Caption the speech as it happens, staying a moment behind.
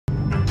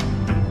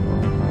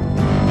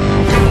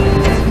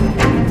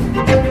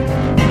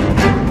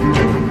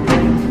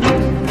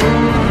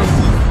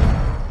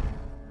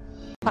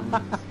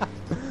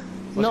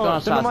No,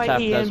 going on, my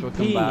As we'll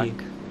come back.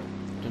 EMP.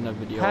 Doing a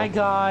video. Hi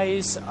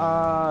guys,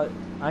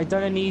 I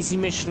done an easy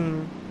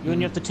mission. You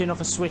only have to turn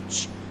off a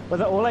switch.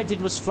 But all I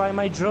did was fly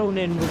my drone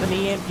in with an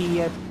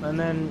EMP, and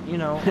then, you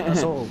know,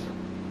 that's all.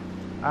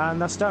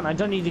 And that's done. I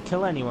don't need to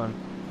kill anyone.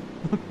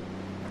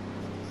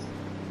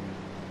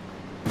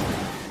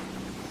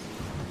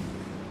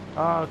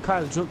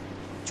 Kyle, do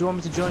you want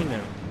me to join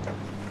them?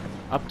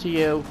 Up to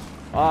you.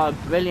 Oh,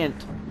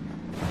 brilliant.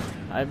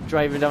 I'm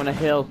driving down a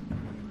hill.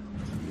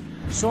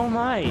 So am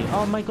I.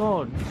 Oh my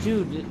god.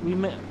 Dude,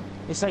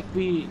 it's like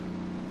we...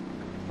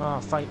 Oh,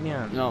 fight me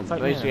out. No,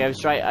 fight basically me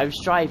I was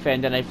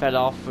driving, then I fell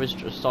off,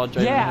 started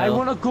driving yeah, a hill. I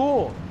wanna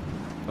go!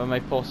 When my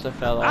poster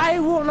fell off. I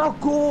wanna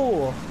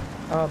go!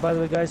 By the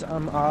way guys,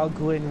 I'm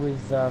arguing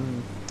with,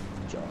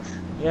 Josh.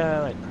 Yeah,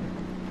 right.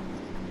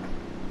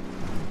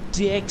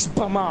 DX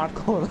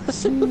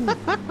Bamarcos.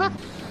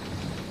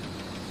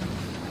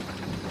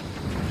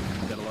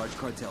 Got a large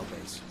cartel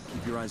base.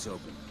 Keep your eyes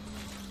open.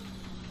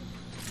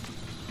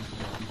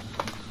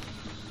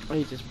 I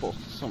hate this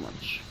poster so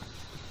much.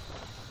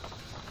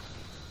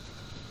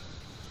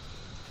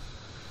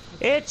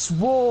 It's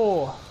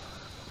war!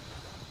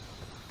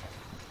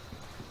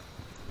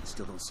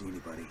 Still don't see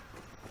anybody.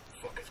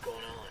 What the fuck is going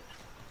on?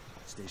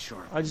 Stay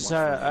sharp.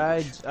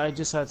 I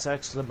just had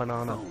sex with a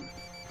banana. Phone.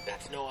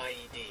 That's no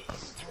IED.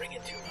 It's ringing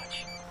too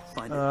much.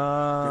 Find it.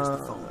 There's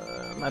the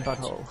phone. My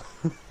butthole.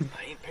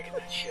 I ain't picking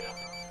that shit up.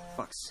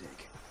 Fuck's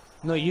sake.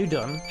 No, you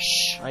done.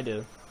 Shh. I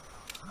do.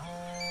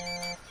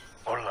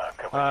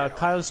 Hola,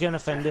 Kyle's getting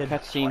offended.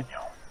 Cutscene.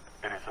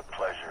 it is a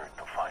pleasure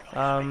to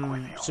finally speak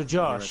with you. So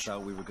Josh. I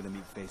thought we were gonna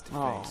meet face to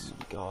Oh face.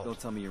 my god. Don't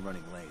tell me you're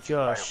running late.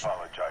 Josh. I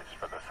apologize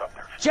for the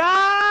subterfuge.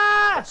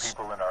 Josh!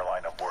 People in our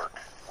line of work,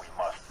 we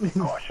must be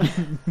cautious.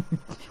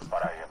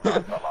 But I am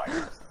not the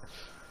liar.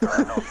 There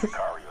are no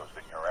sicarios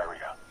in your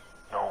area.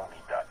 No, ni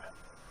that.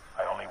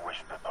 I only wish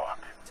to talk.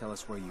 Tell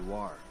us where you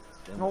are.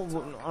 Then No,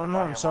 we'll talk. no,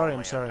 I'm sorry, I'm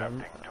only sorry.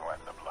 attempting to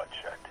end the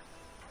bloodshed.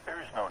 There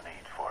is no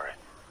need for it.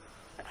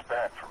 It's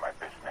bad for my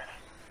business.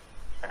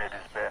 And it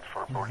is bad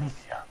for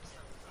Bolivia.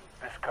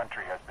 This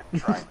country has been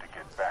trying to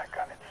get back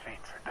on its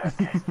feet for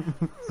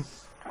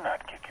decades. Do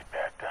not kick it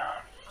back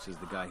down. Says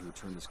the guy who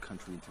turned this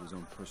country into his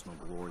own personal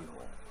glory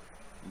hole.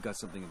 You got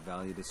something of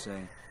value to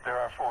say? There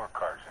are 4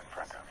 cars in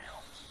front of you.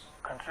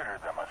 Consider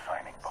them a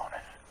signing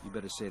bonus. You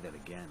better say that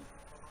again.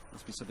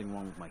 Must be something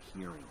wrong with my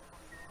hearing.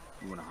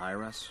 You wanna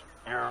hire us?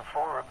 You're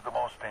 4 of the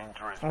most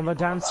dangerous On the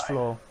people dance alive.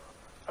 floor.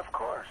 Of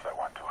course I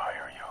want to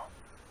hire you.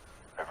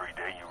 Every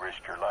day you risk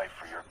your life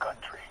for your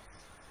country.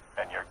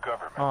 And your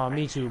government. Oh,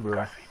 me makes too, you bro.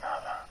 casi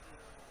nada.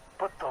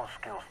 Put those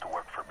skills to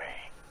work for me.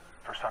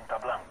 For Santa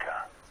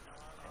Blanca.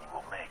 And you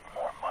will make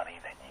more money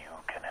than you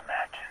can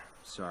imagine.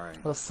 Sorry.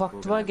 The fuck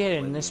We're do gonna I have get to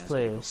in play this the answer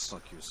to go place?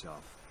 Fuck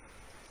yourself.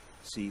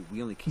 See,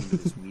 we only came to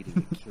this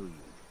meeting to kill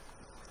you.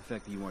 The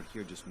fact that you aren't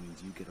here just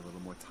means you get a little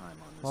more time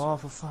on this. Oh,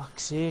 for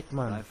fuck's sake,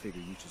 But I man. figure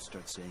you should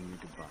start saying your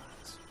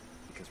goodbyes.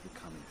 Because we're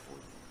coming for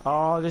you.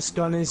 Oh, this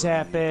gun is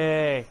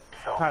epic.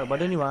 So Kyle, why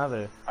don't you have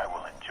it? I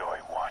will enjoy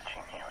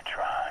watching you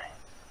try.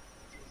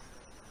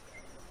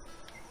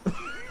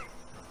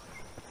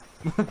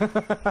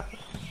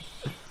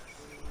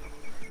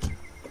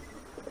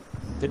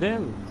 Did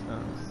him?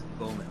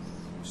 Bowman,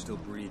 you're still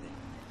breathing.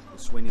 The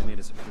Sweeney made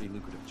us a pretty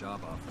lucrative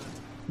job offer.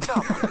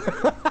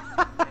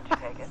 Did you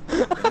take it?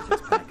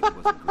 Benefits package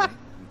wasn't great.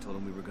 We told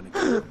him we were gonna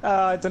kill him.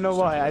 I don't know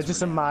why, I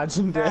just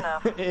imagined Fair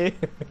it.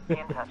 enough. Be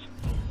in touch.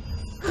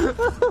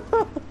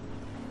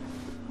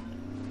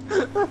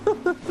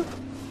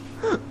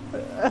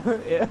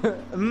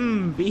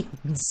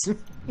 Beans.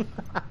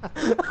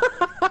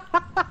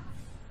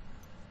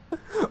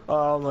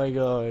 Oh my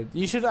god.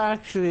 You should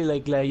actually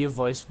like let your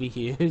voice be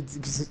heard.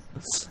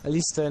 At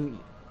least then.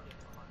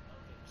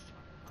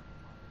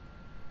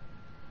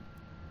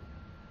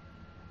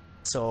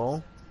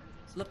 So?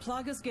 La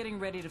Plaga's getting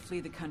ready to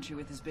flee the country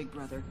with his big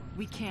brother.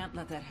 We can't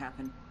let that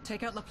happen.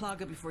 Take out La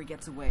Plaga before he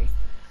gets away.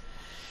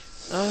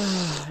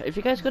 If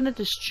you guys gonna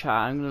just chat,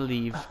 I'm gonna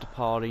leave the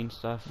party and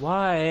stuff.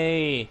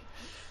 Why?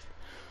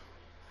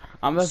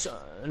 I'm a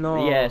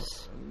No.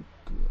 yes.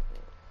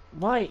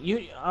 Why?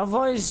 You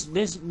otherwise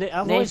otherwise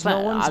Nathan,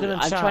 no one's gonna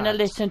I'm chat. trying to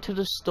listen to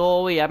the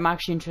story. I'm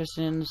actually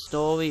interested in the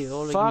story.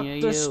 All I Fuck can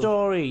hear the you.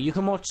 story. You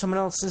can watch someone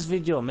else's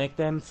video, make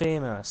them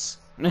famous.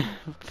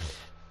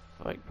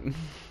 Like,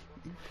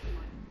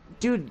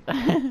 dude,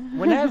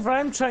 whenever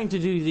I'm trying to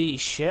do these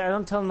shit, I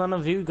don't tell none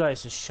of you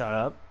guys to shut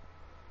up.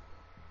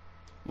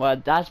 well,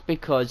 that's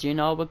because you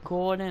know we're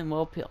recording.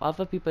 Well,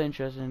 other people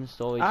interested in the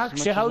story.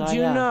 Actually, how do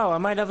you know? I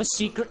might have a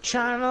secret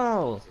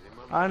channel,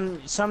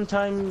 and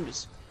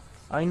sometimes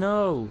I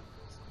know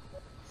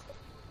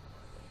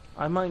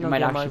I might You not might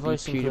get my actually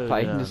voice be included.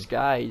 PewDiePie in Yeah.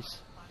 disguise.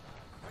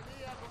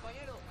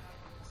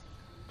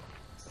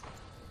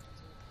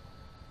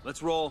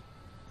 Let's roll.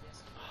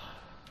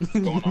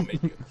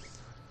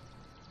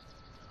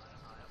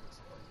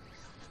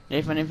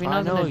 Nathan, if you're I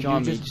not know, gonna you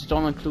join me, just- just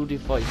don't include your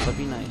voice. That'd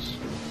be nice.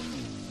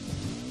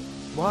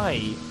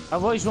 Why?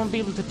 Otherwise, you won't be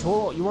able to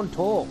talk. You won't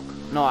talk.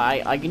 No,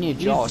 I can hear You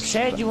Josh.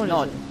 said but you wanted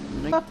no,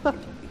 to- like,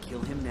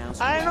 kill him now.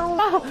 So I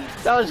know.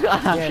 That was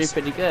actually Yes.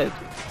 pretty good.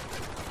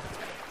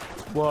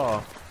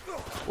 Whoa.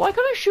 Why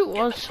can't I shoot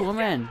while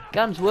swimming?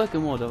 Gun's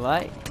working water,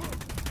 right?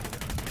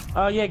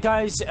 Yeah,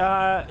 guys.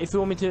 If you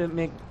want me to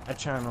make a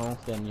channel,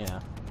 then yeah.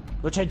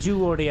 Which I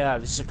do already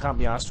have. This can't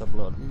be asked for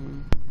blood.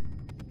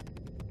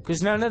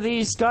 Because none of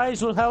these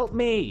guys will help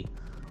me.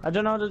 I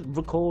don't know how to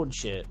record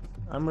shit.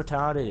 I'm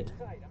retarded.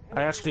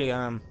 I actually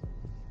am.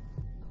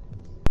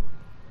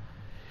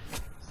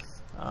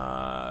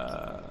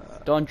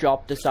 Don't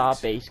drop the Zar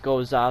bass.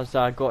 Go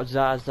Zaza, go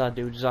Zaza,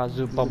 do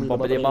Zazu, bum bum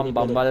bum bum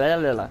bum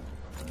bum.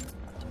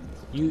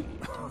 You.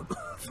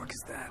 fuck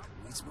is that?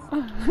 Weed smoke?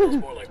 It's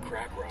more like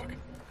crack rock.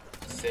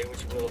 Say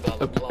what you will about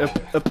the plot.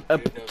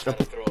 Dude knows how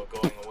to throw a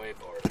going away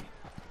party.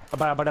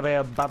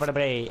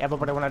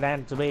 Everybody wanna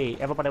dance to me.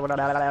 Everybody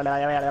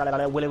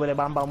wanna willy willy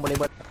bum bum willy.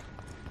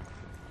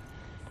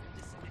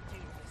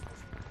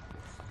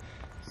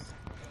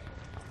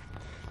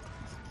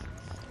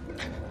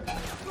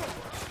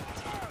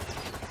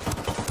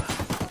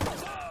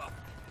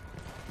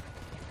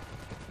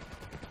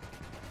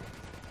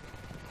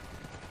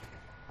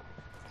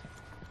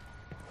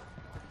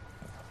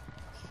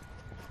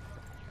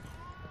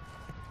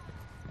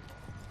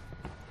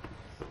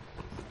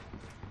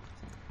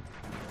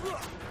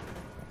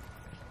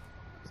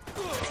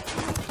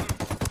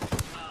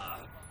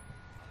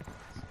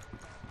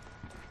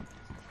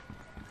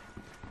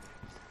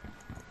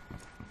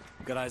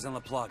 Got eyes on La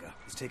Plaga.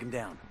 Let's take him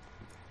down.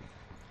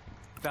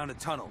 Found a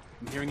tunnel.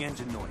 I'm hearing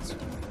engine noise.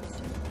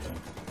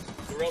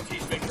 The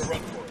LT's making a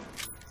run for it.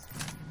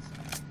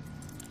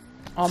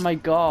 Oh my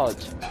god.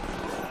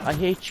 I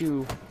hate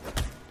you.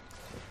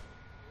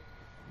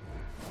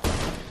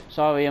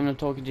 Sorry, I'm not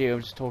talking to you.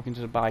 I'm just talking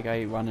to the bad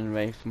guy running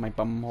away from my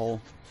bum hole.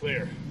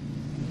 Clear.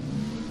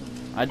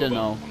 I don't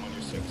know. I'm on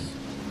your 6.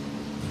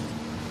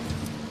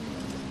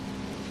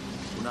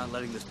 We're not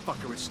letting this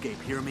fucker escape.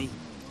 Hear me?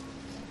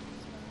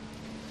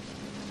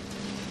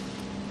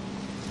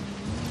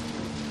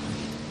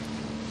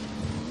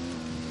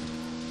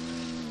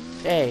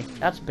 Hey,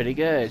 that's pretty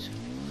good.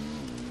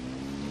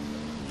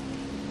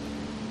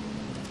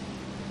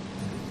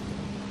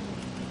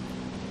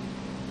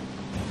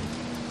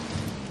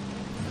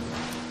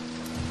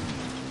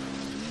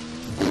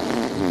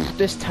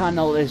 This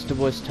tunnel is the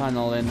worst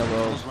tunnel in the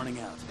world. Tunnel's running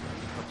out.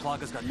 La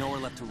Plaga's got nowhere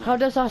left to run. How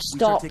does that We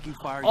start stop? taking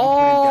fire, you put him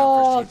down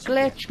Oh, first, see if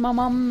you glitch, my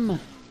mum.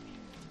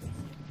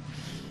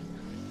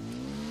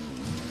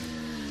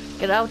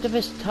 Get out of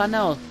this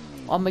tunnel.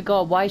 Oh my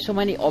god, why so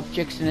many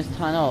objects in this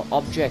tunnel?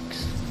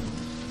 Objects.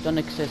 Don't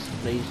exist,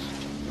 please.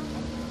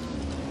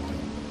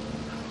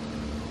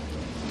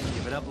 can.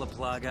 Give it up, La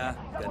Plaga.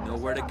 Got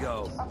nowhere to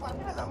go.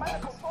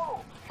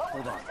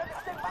 Hold on.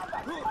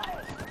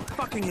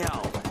 Fucking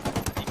hell!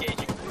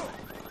 Engaging.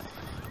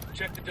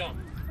 Check the dump.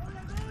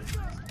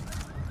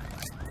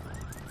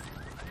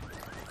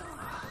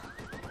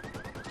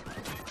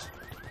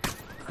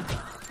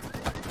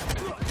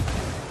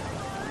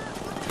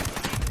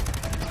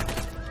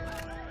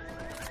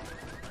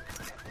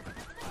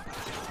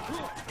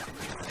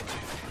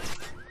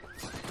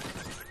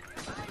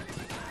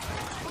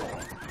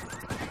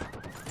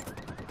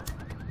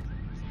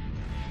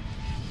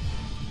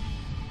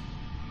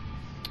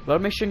 Well,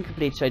 mission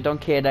complete, so I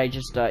don't care that I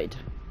just died.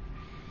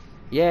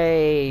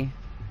 Yay!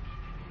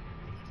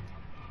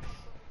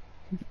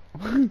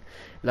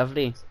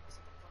 Lovely.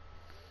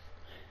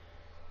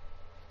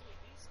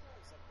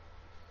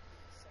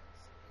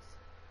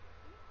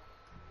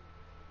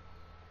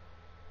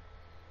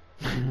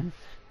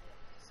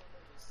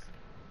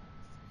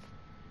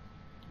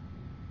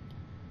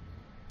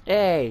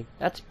 Hey,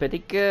 that's pretty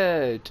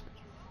good.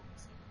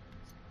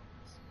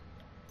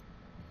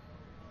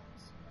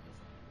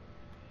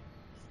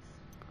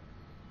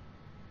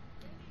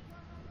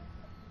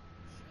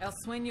 El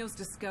Sueño's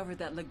discovered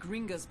that La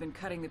Gringa's been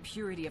cutting the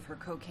purity of her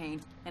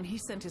cocaine, and he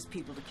sent his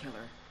people to kill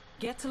her.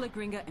 Get to La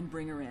Gringa and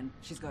bring her in.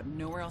 She's got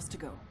nowhere else to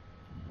go.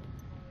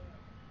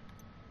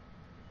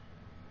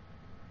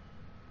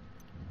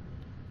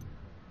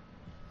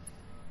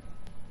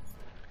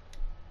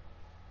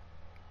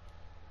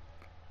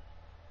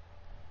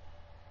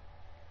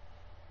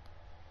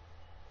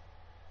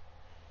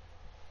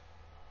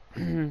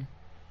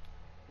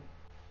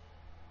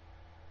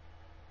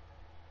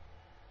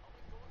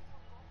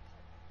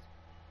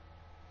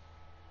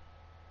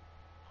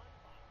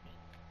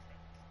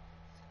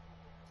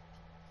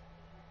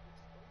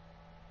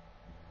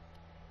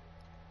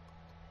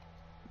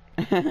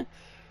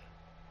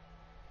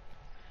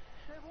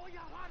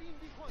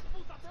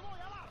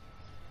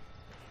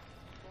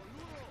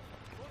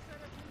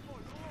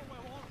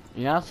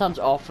 Yeah, that sounds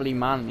awfully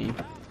manly.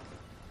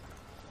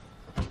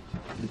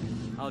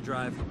 I'll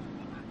drive.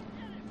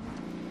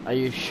 Are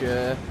you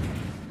sure?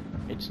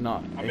 It's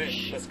not. I'm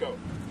in. Let's go.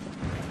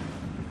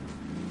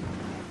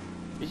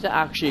 Is that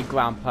actually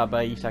Grandpa,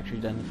 but he's actually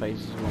identifies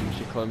as one. We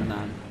should call him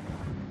Nan.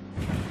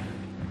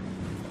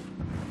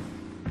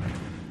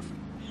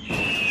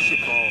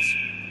 Shitballs.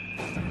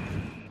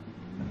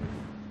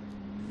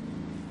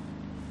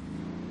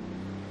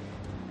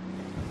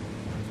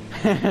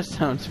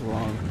 Sounds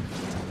wrong.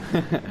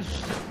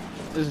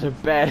 This is a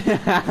bed.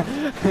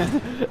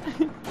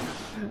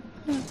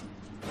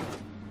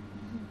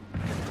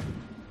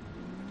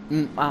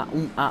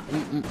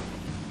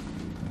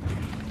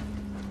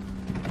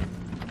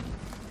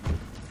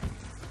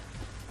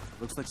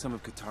 Looks like some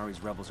of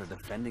Qatari's rebels are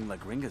defending La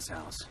Gringa's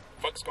house.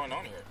 What's going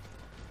on here?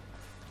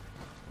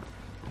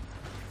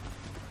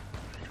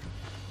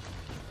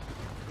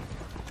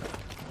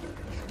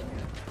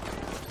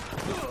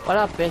 What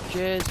up,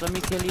 bitches? Let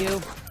me kill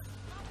you.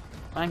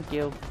 Thank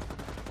you.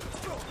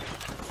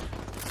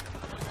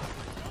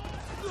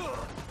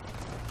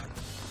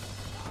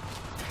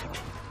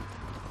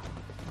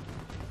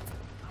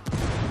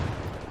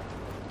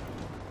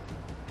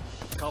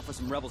 Call for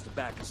some rebels to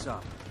back us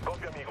up.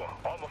 Copy, amigo.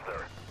 Almost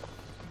there.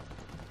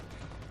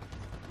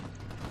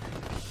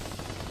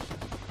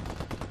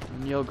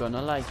 You're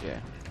gonna like it.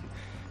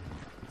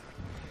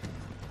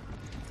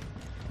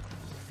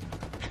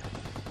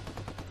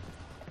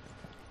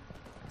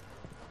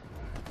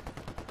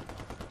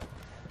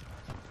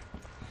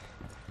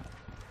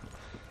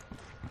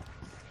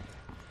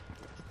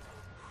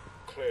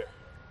 Clear.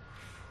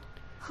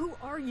 Who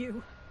are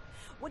you?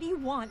 What do you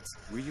want?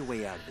 We're your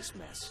way out of this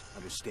mess,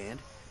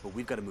 understand? But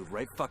we've got to move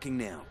right fucking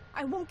now.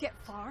 I won't get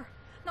far.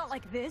 Not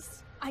like this.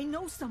 I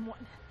know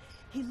someone.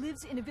 He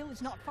lives in a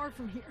village not far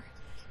from here.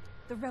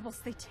 The rebels,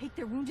 they take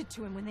their wounded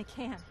to him when they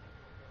can.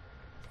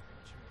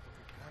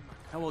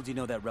 How well do you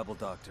know that rebel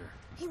doctor?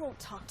 He won't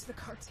talk to the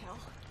cartel,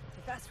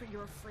 if that's what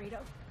you're afraid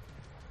of.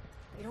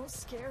 They don't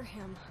scare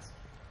him.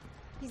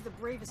 He's the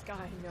bravest guy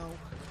I know.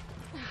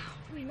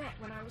 We met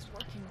when I was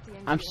working with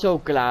the NGO. I'm so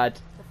glad.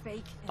 The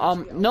fake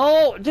NGO.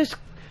 No, this,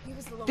 He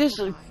was the local this,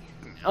 guy.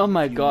 oh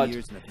my Few god.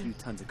 years and a few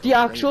tons of The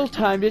coke actual later,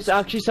 time, there's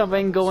actually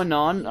something going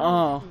on.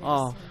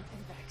 Oh,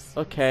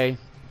 okay.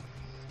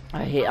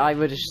 I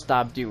would have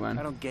stabbed you, I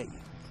man. don't get you.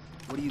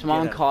 What do you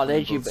Tomorrow in get out of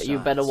college, playing both you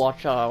better sides?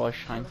 watch out. I was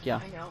shank ya.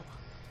 I know.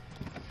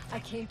 I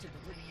came to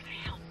believe to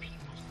help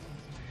people.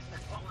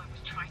 That's all I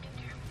was trying to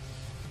do.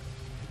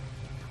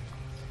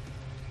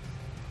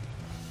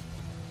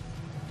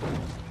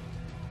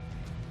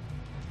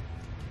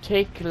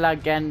 Take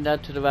Legenda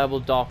to the rebel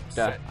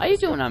doctor. Are you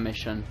doing that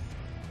mission?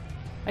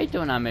 Are you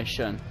doing that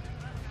mission?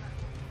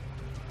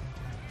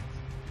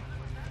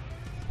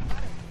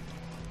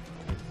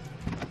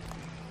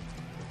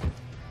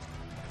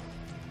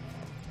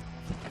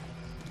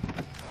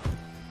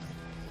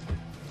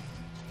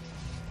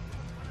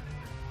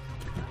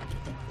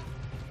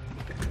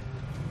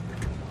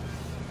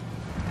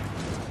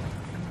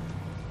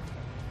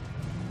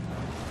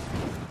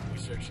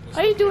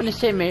 Are you doing the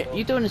same?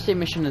 You doing the same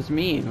mission as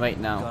me right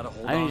now? Gotta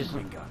hold I'm on, just.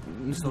 Gringa.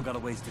 We still got a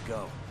ways to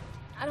go.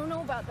 I don't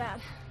know about that.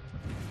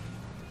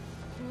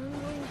 I'm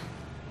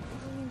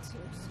going to.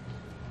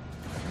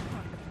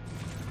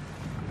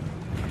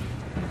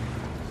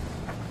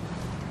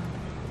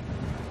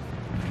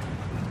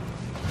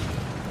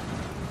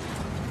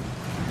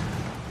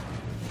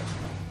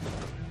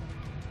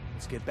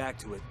 Let's get back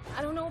to it.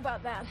 I don't know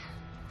about that.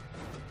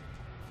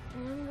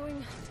 I'm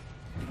going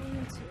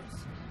to.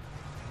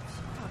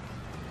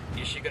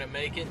 Is she gonna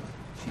make it?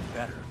 She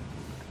better.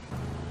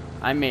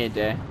 I made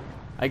it.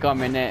 I got a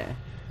minute.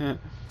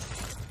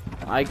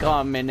 I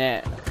got a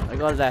minute. I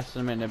got less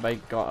than a minute, but I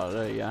got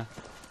it. Yeah.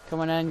 Come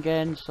on in,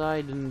 get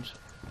inside, and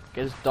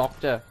get his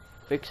doctor.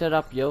 Fix it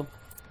up, yo.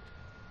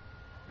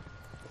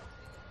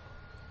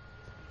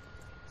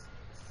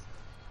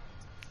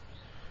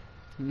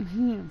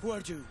 Who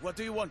are you? What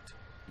do you want?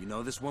 You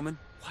know this woman?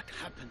 What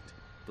happened?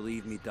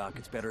 Believe me, Doc,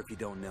 it's better if you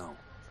don't know.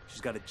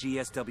 She's got a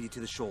GSW to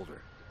the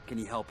shoulder. Can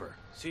you help her?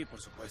 Sí, por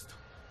supuesto.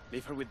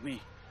 Leave her with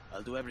me.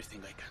 I'll do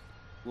everything I can.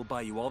 We'll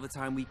buy you all the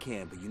time we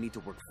can, but you need to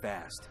work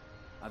fast.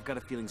 I've got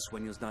a feeling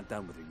Sueño's not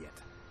done with her yet.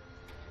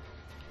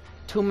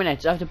 2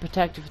 minutes. I have to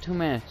protect her for 2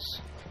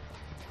 minutes.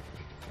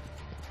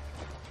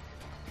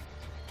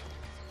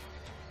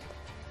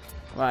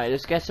 Right,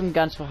 let's get some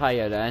guns for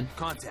hire then.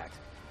 Contact.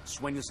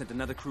 Sueño sent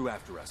another crew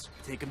after us.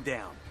 Take him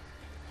down.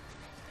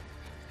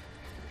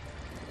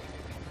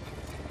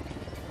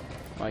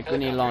 Right,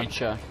 grenade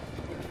launcher.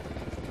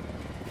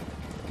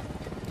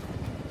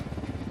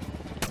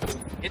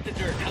 Hit the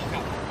dirt,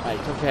 helicopter.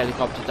 Right, took the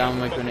helicopter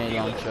down with grenade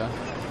launcher.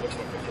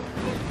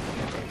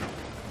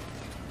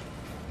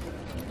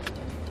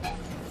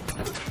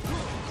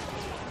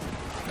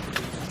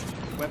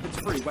 Weapons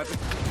free, weapons.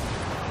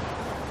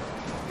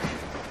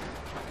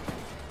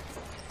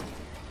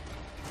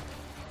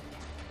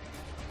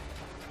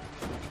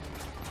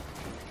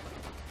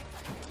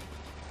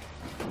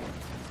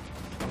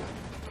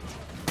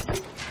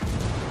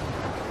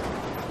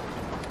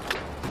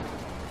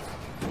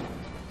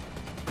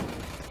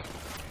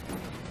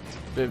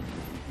 The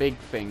big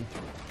thing.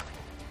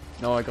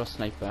 No, I got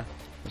sniper.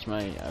 That's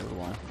my other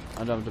one.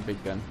 I don't have the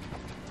big gun.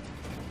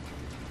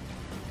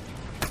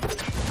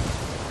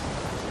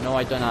 No,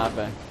 I don't have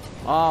it.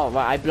 Oh,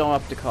 right, I blown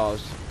up the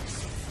cars.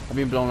 I've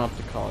been blowing up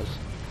the cars.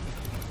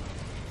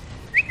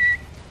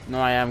 No,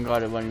 I haven't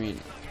got it. What do you mean?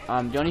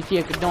 The only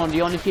vehicle. No,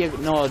 the only vehicle.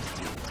 No,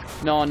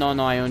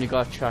 I only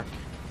got a truck.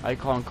 I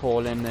can't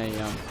call in a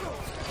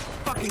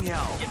Fucking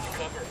hell! Get to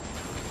cover.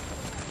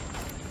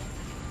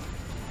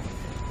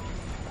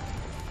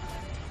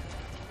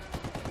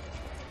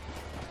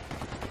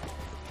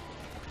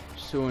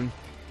 soon.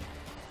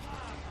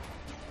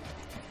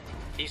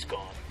 He's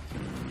gone.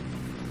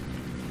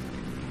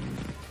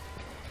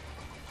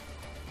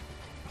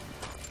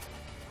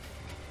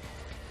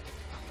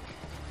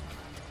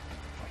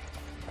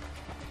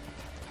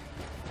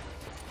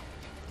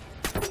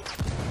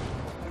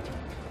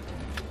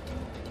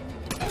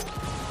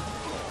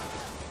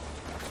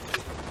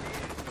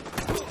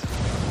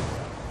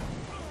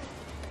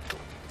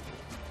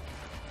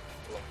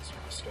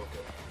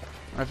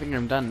 I think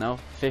I'm done now.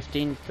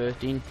 15,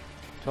 13,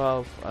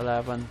 12,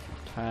 11,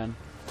 10.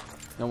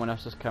 No one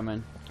else is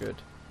coming. Good.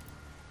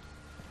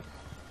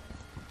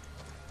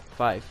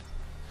 5,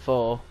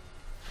 4,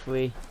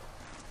 3.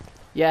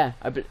 Yeah,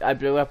 I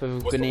blew up a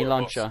grenade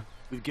launcher.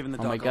 We've given the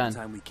on my doc all gun. the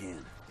time we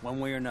can. One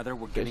way or another,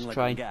 we're getting Just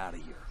like try. out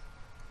of here.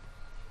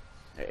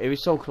 It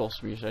was so close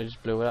to me, so I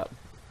just blew it up.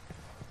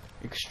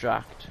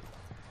 Extract.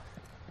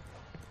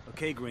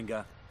 Okay,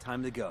 Gringa,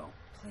 time to go.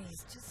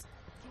 Please, just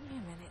give me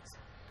a minute.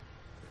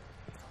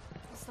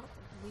 I'll stop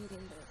the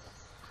bleeding, but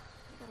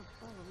I got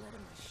a ball of lead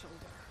in my shoulder.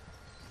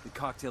 The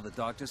cocktail the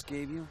doc just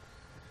gave you?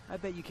 I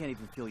bet you can't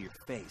even feel your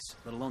face,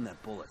 let alone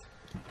that bullet.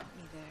 Got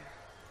me there.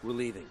 We're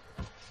leaving.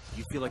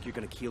 You feel like you're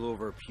gonna keel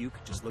over or puke,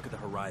 just look at the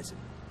horizon.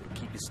 It'll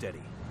keep you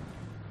steady.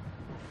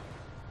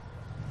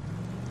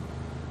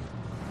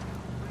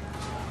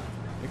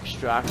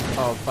 Extract.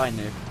 Oh, fine,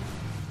 Nick.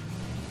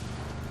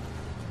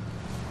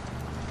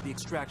 The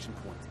extraction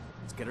point.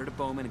 Let's get her to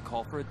Bowman and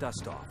call for a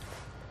dust-off.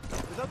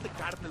 Without the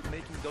cartel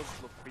making those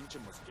los pinche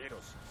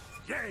mosqueros.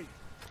 Yay!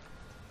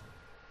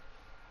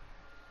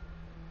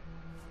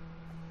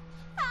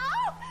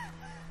 Ow!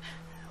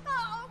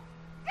 Oh,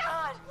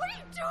 God! What are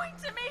you doing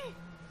to me?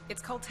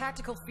 It's called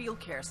tactical field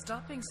care.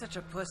 Stop being such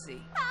a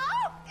pussy.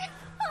 Ow!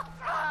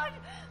 God!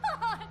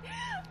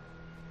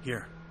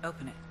 Here,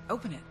 Open it.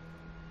 Open it.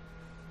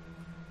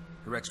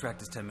 her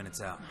extract is 10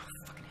 minutes out. Oh,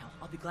 fucking hell.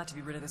 I'll be glad to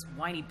be rid of this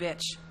whiny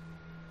bitch.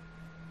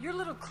 Your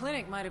little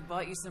clinic might have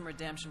bought you some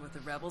redemption with the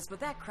rebels, but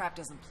that crap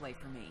doesn't play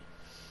for me.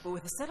 But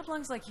with a set of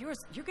lungs like yours,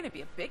 you're gonna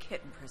be a big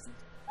hit in prison.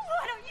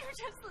 Why don't you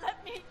just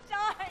let me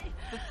die?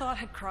 The thought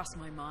had crossed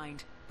my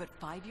mind. But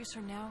 5 years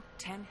from now,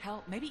 10,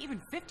 hell, maybe even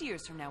 50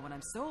 years from now, when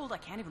I'm so old I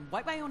can't even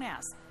wipe my own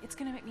ass, it's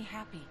gonna make me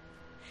happy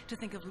to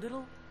think of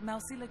little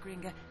Mousy La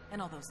Gringa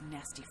and all those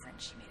nasty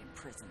friends she made in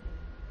prison.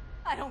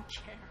 I don't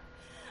care.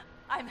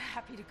 I'm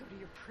happy to go to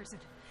your prison.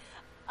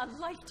 A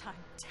lifetime,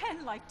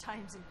 10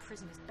 lifetimes in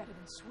prison is better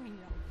than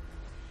Sueño.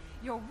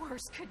 Your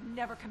worst could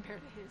never compare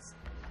to his.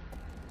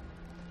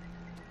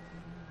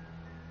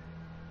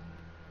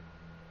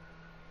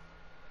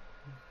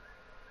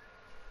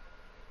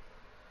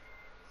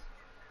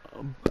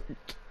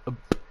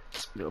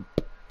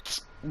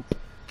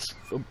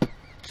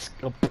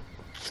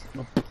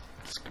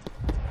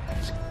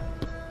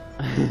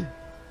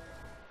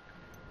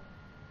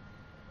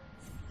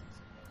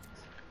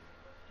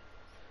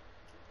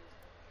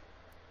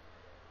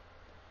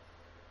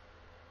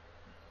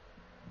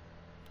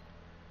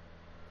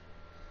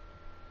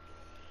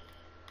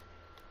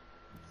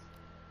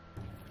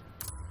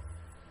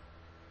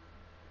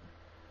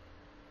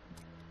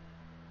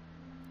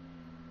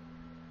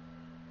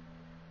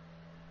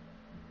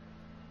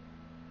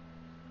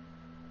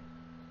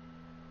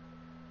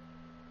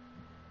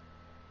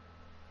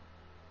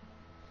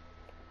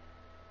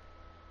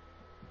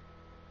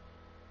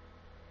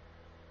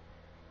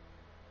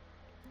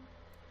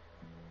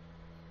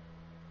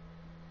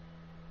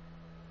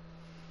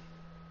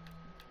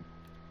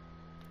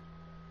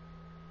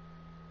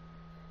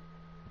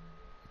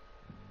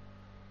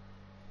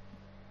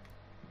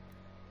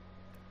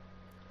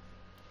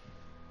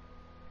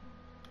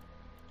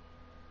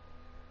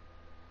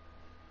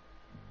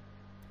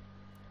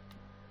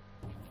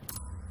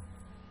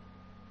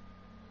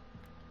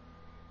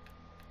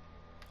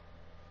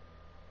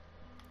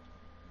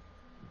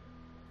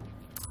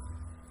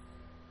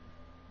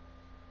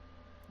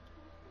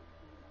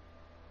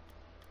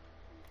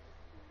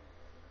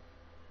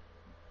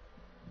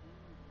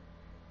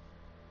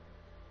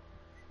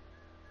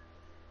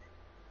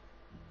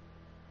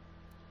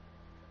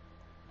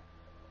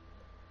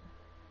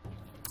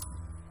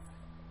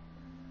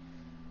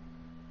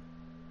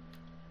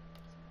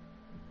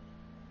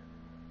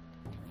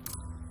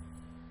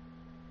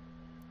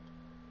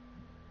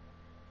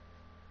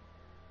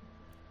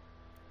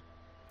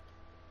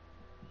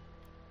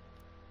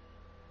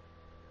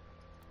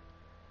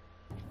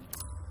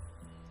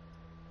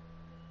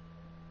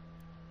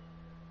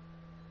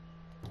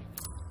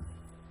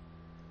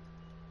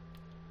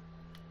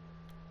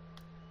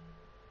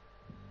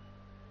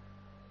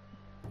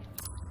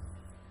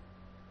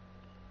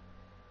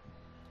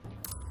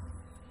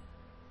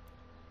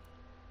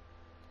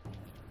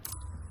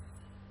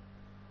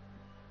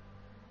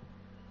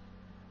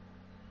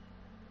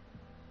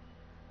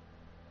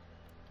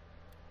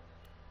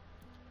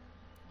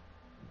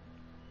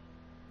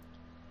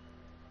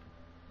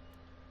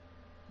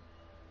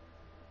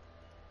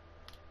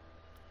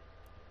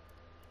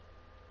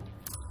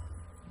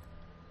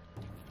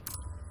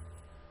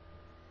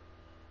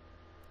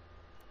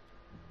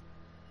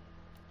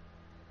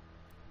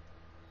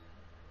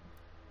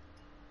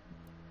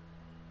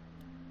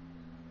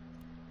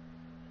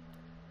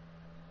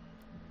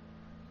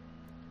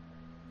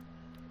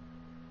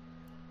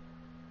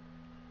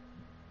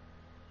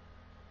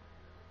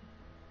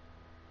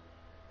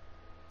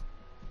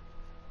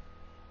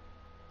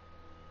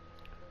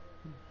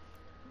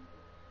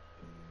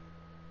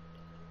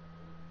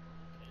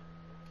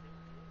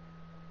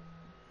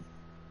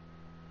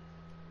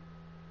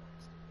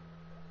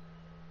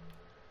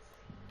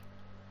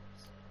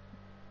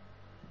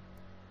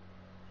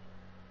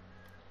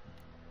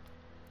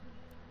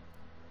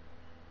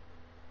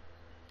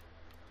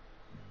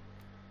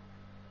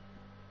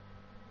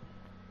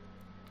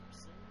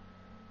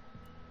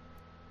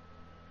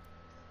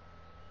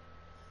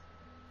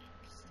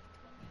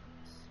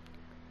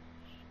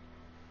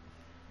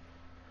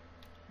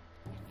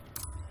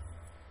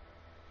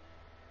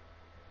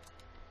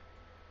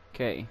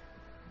 Okay.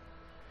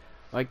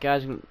 Right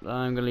guys, I'm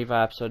gonna leave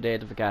our episode there.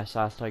 Don't forget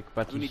to like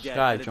button,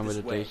 subscribe, join with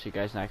the day. See you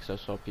guys next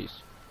episode.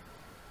 Peace.